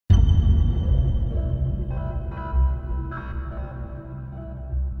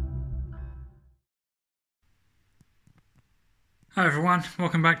Hi everyone,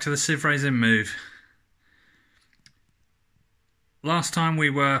 welcome back to the Civrays InMoov. Last time we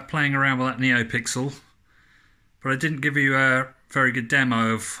were playing around with that Neopixel, but I didn't give you a very good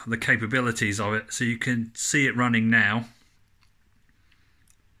demo of the capabilities of it, so you can see it running now.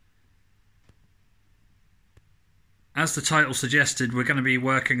 As the title suggested, we're going to be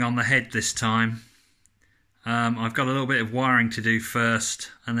working on the head this time. I've got a little bit of wiring to do first,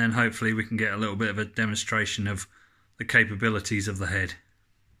 and then hopefully we can get a little bit of a demonstration of the capabilities of the head.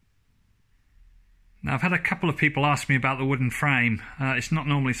 Now, I've had a couple of people ask me about the wooden frame. It's not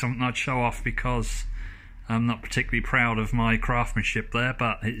normally something I'd show off because I'm not particularly proud of my craftsmanship there,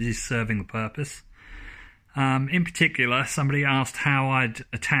 but it is serving the purpose. In particular, somebody asked how I'd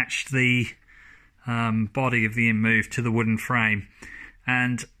attached the body of the InMoov to the wooden frame,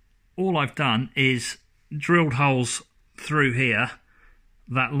 and all I've done is drilled holes through here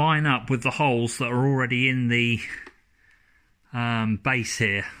that line up with the holes that are already in the base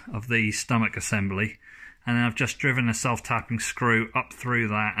here of the stomach assembly, and then I've just driven a self-tapping screw up through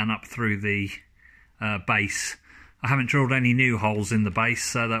that and up through the base. I haven't drilled any new holes in the base,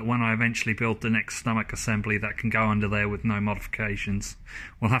 so that when I eventually build the next stomach assembly, that can go under there with no modifications.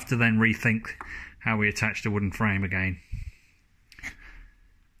 We'll have to then rethink how we attach the wooden frame again.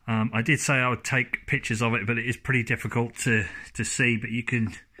 I did say I would take pictures of it, but it is pretty difficult to see, but you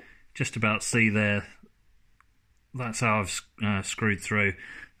can just about see there. That's how I've screwed through.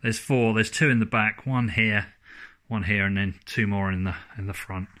 There's four. There's two in the back, one here, and then two more in the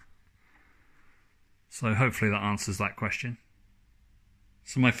front. So hopefully that answers that question.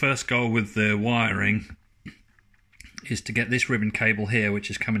 So my first goal with the wiring is to get this ribbon cable here, which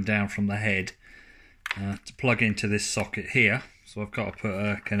is coming down from the head, to plug into this socket here. So I've got to put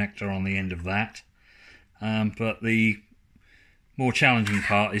a connector on the end of that. But the more challenging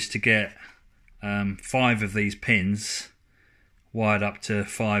part is to get 5 of these pins wired up to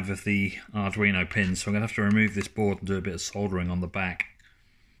 5 of the Arduino pins, so I'm going to have to remove this board and do a bit of soldering on the back.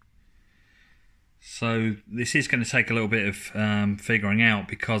 So this is going to take a little bit of figuring out,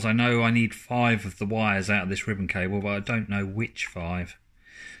 because I know I need 5 of the wires out of this ribbon cable, but I don't know which 5.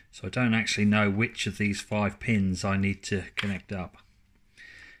 So I don't actually know which of these 5 pins I need to connect up.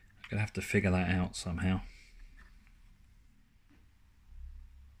 I'm going to have to figure that out somehow.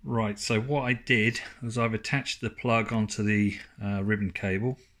 Right, so what I did was I've attached the plug onto the ribbon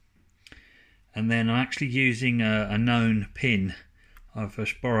cable, and then I'm actually using a known pin. I've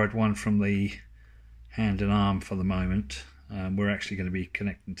just borrowed one from the hand and arm for the moment. We're actually going to be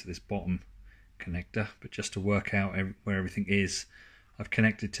connecting to this bottom connector, but just to work out where everything is, I've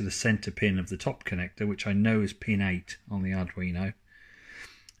connected to the center pin of the top connector, which I know is pin 8 on the Arduino.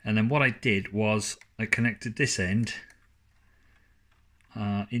 And then what I did was I connected this end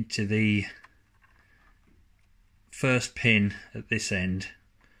into the first pin at this end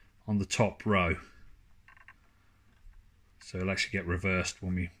on the top row. So it'll actually get reversed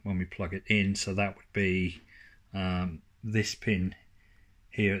when we plug it in. So that would be this pin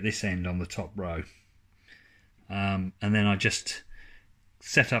here at this end on the top row. And then I just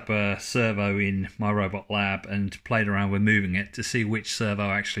set up a servo in my robot lab and played around with moving it to see which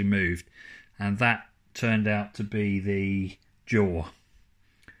servo actually moved, and that turned out to be the jaw.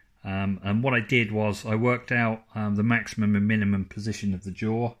 And what I did was I worked out the maximum and minimum position of the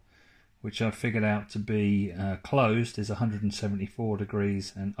jaw, which I figured out to be closed is 174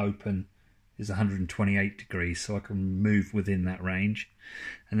 degrees and open is 128 degrees, so I can move within that range.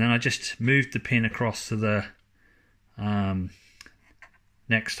 And then I just moved the pin across to the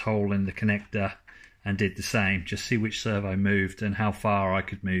next hole in the connector and did the same, just see which servo moved and how far I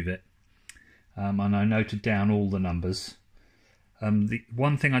could move it. And I noted down all the numbers. The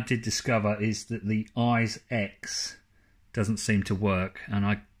one thing I did discover is that the eyes X doesn't seem to work, and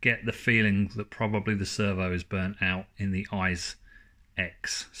I get the feeling that probably the servo is burnt out in the eyes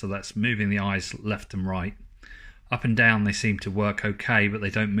X. So that's moving the eyes left and right. Up and down they seem to work okay, but they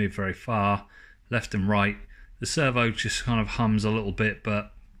don't move very far. Left and right, the servo just kind of hums a little bit,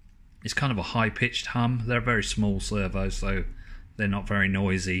 but it's kind of a high-pitched hum. They're very small servos, so they're not very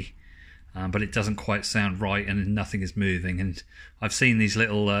noisy. But it doesn't quite sound right, and nothing is moving. And I've seen these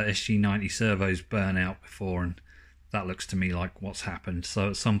little SG90 servos burn out before, and that looks to me like what's happened. So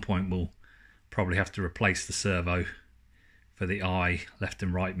at some point we'll probably have to replace the servo for the eye left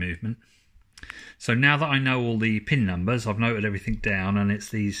and right movement. So now that I know all the pin numbers, I've noted everything down, and it's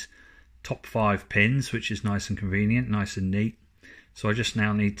these top 5 pins, which is nice and convenient, nice and neat. So I just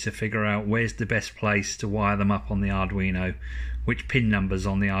now need to figure out where's the best place to wire them up on the Arduino, which pin numbers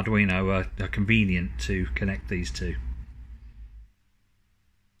on the Arduino are convenient to connect these to.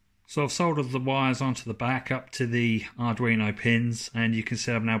 So I've soldered the wires onto the back up to the Arduino pins, and you can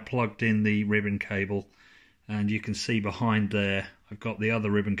see I've now plugged in the ribbon cable, and you can see behind there I've got the other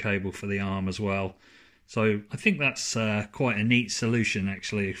ribbon cable for the arm as well. So I think that's quite a neat solution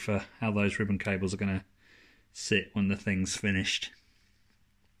actually for how those ribbon cables are going to sit when the thing's finished.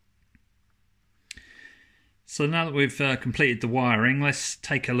 So now that we've completed the wiring, let's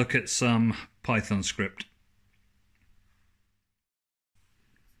take a look at some Python script.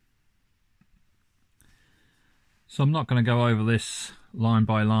 So I'm not going to go over this line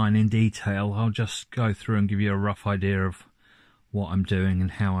by line in detail. I'll just go through and give you a rough idea of what I'm doing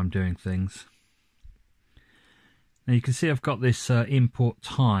and how I'm doing things. Now you can see I've got this import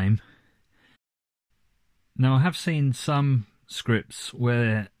time. Now I have seen some scripts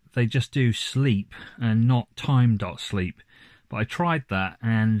where they just do sleep and not time.sleep, but I tried that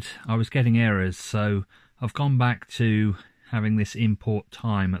and I was getting errors, so I've gone back to having this import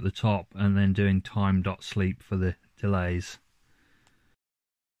time at the top and then doing time.sleep for the delays.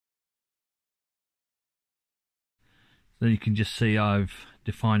 So you can just see I've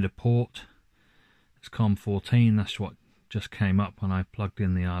defined a port. It's COM14, that's what just came up when I plugged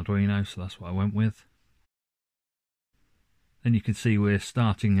in the Arduino, so that's what I went with. Then you can see we're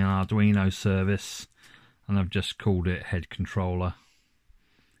starting an Arduino service, and I've just called it head controller.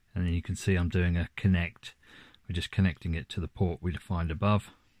 And then you can see I'm doing a connect. We're just connecting it to the port we defined above.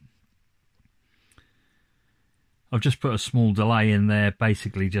 I've just put a small delay in there,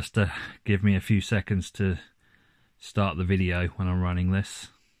 basically just to give me a few seconds to start the video when I'm running this.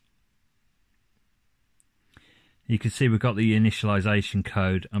 You can see we've got the initialization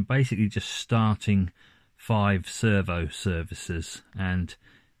code. I'm basically just starting 5 servo services and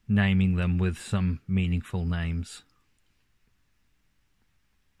naming them with some meaningful names.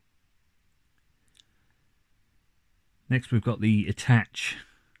 Next we've got the attach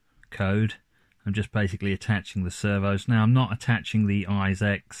code. I'm just basically attaching the servos. Now I'm not attaching the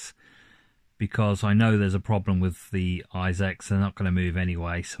ISX because I know there's a problem with the ISX. They're not going to move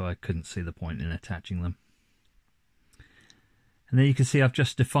anyway, so I couldn't see the point in attaching them. And then you can see I've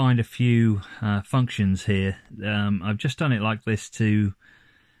just defined a few functions here. I've just done it like this to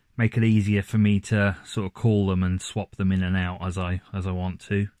make it easier for me to sort of call them and swap them in and out as I want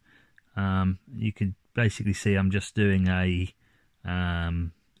to. You can basically see I'm just doing a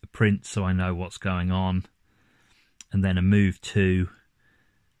print so I know what's going on, and then a move to,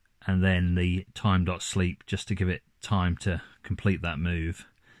 and then the time.sleep just to give it time to complete that move.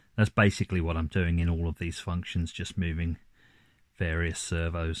 That's basically what I'm doing in all of these functions, just moving various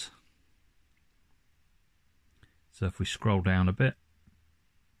servos. So if we scroll down a bit,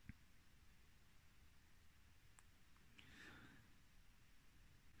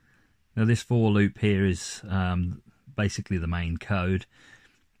 now this for loop here is basically the main code.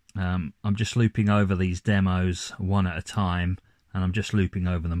 I'm just looping over these demos one at a time, and I'm just looping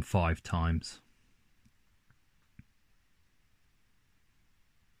over them 5 times.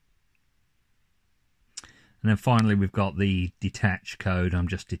 And then finally we've got the detach code. I'm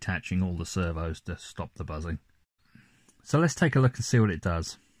just detaching all the servos to stop the buzzing. So let's take a look and see what it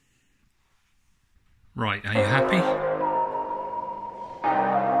does. Right, are you happy?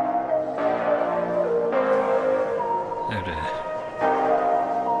 Oh dear.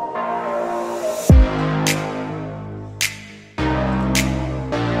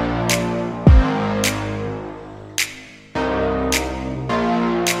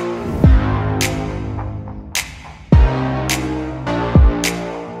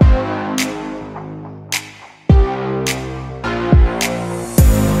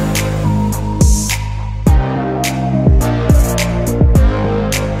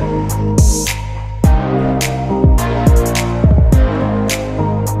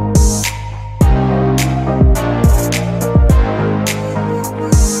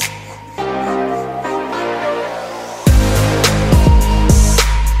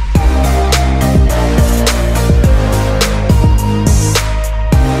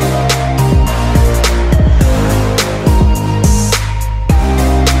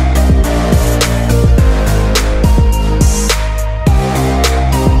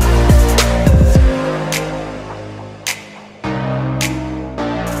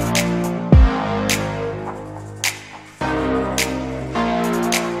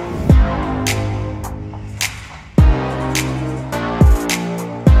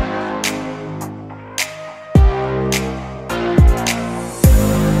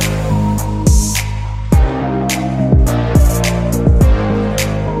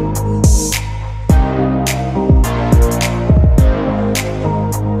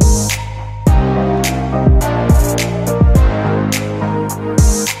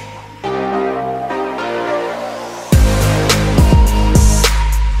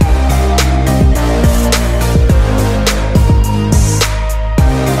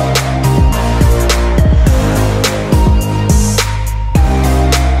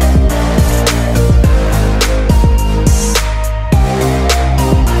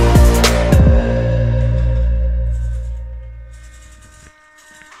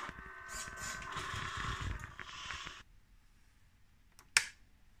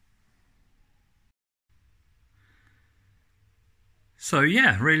 So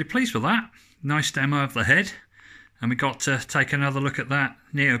yeah, really pleased with that. Nice demo of the head. And we got to take another look at that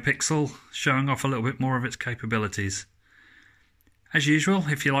Neopixel, showing off a little bit more of its capabilities. As usual,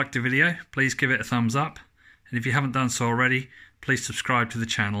 if you liked the video, please give it a thumbs up. And if you haven't done so already, please subscribe to the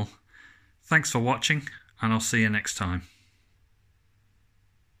channel. Thanks for watching, and I'll see you next time.